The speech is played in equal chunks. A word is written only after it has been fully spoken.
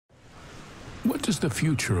What does the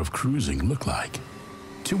future of cruising look like?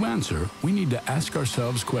 To answer, we need to ask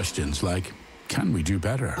ourselves questions like, can we do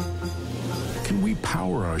better? Can we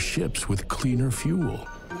power our ships with cleaner fuel?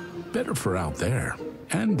 Better for out there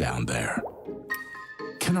and down there.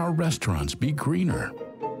 Can our restaurants be greener?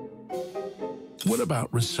 What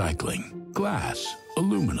about recycling? Glass,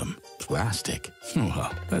 aluminum, plastic.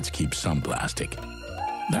 Well, let's keep some plastic.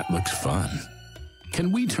 That looks fun.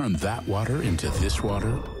 Can we turn that water into this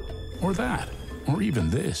water? Or that? Or even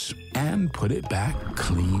this? And put it back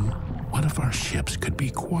clean? What if our ships could be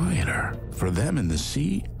quieter? For them in the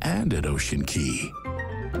sea and at Ocean Key.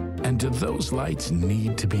 And do those lights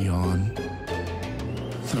need to be on?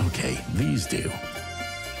 Okay, these do.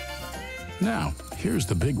 Now, here's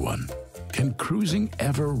the big one. Can cruising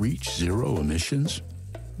ever reach zero emissions?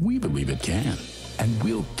 We believe it can, and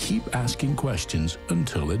we'll keep asking questions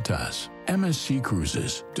until it does. MSC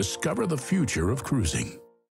Cruises. Discover the future of cruising.